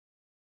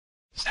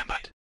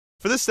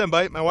For this stem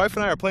bite, my wife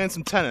and I are playing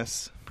some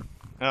tennis.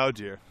 Oh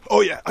dear.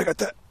 Oh yeah, I got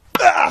that.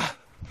 Ah!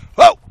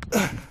 Oh!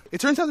 It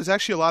turns out there's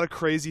actually a lot of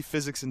crazy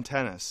physics in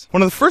tennis.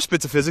 One of the first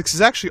bits of physics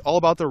is actually all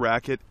about the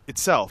racket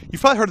itself.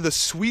 You've probably heard of the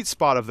sweet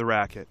spot of the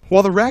racket.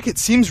 While the racket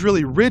seems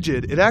really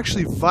rigid, it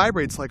actually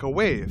vibrates like a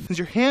wave. Since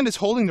your hand is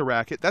holding the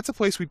racket, that's a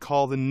place we'd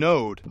call the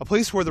node, a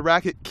place where the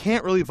racket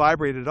can't really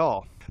vibrate at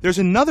all. There's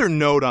another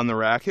node on the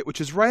racket, which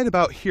is right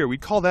about here.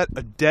 We'd call that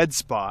a dead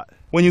spot.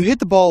 When you hit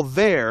the ball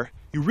there,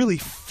 you really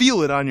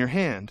feel it on your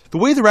hand. The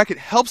way the racket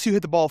helps you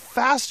hit the ball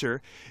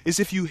faster is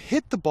if you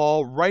hit the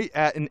ball right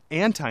at an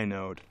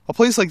antinode. A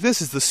place like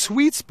this is the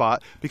sweet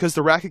spot because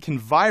the racket can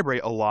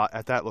vibrate a lot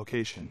at that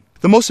location.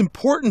 The most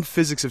important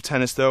physics of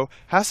tennis, though,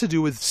 has to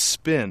do with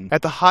spin.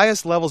 At the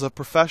highest levels of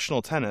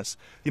professional tennis,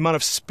 the amount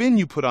of spin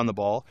you put on the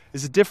ball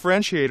is a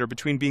differentiator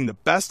between being the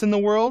best in the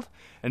world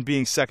and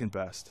being second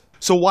best.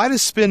 So why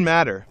does spin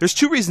matter? There's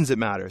two reasons it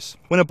matters.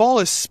 When a ball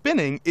is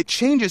spinning, it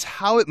changes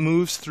how it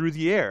moves through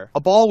the air. A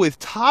ball with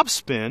top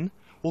spin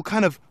will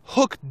kind of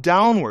hook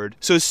downward,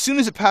 so as soon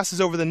as it passes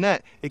over the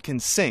net, it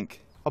can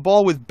sink. A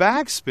ball with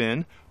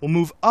backspin will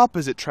move up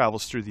as it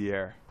travels through the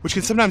air, which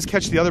can sometimes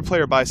catch the other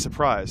player by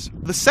surprise.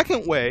 The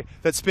second way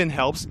that spin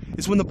helps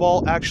is when the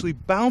ball actually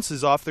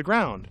bounces off the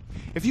ground.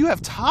 If you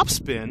have top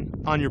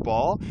spin on your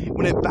ball,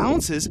 when it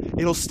bounces,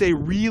 it'll stay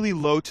really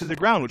low to the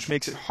ground, which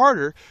makes it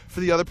harder for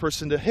the other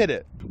person to hit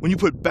it. When you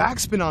put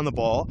backspin on the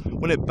ball,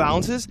 when it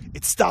bounces,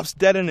 it stops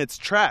dead in its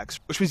tracks,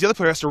 which means the other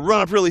player has to run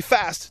up really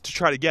fast to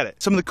try to get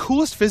it. Some of the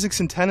coolest physics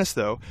in tennis,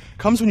 though,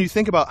 comes when you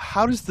think about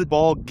how does the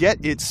ball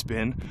get its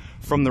spin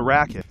from the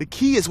racket. The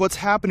key is what's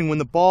happening when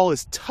the ball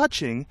is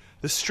touching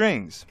the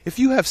strings. If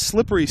you have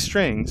slippery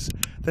strings,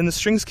 then the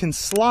strings can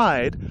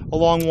slide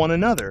along one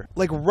another.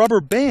 Like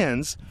rubber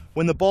bands,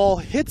 when the ball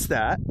hits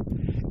that,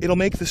 it'll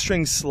make the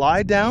strings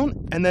slide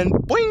down and then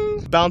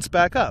boing, bounce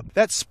back up.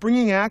 That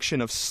springing action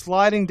of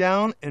sliding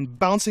down and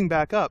bouncing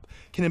back up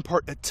can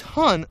impart a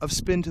ton of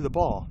spin to the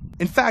ball.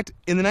 In fact,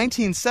 in the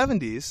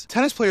 1970s,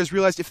 tennis players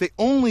realized if they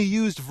only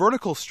used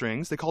vertical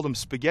strings, they called them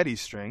spaghetti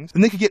strings,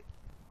 then they could get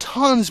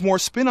tons more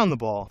spin on the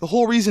ball. The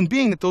whole reason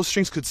being that those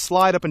strings could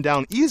slide up and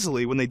down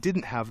easily when they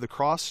didn't have the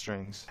cross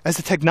strings. As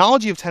the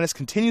technology of tennis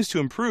continues to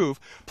improve,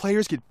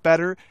 players get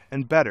better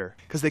and better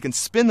because they can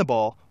spin the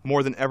ball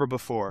more than ever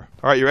before.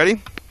 All right, you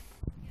ready?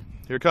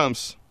 Here it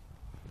comes.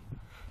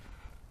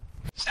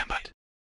 Stand by.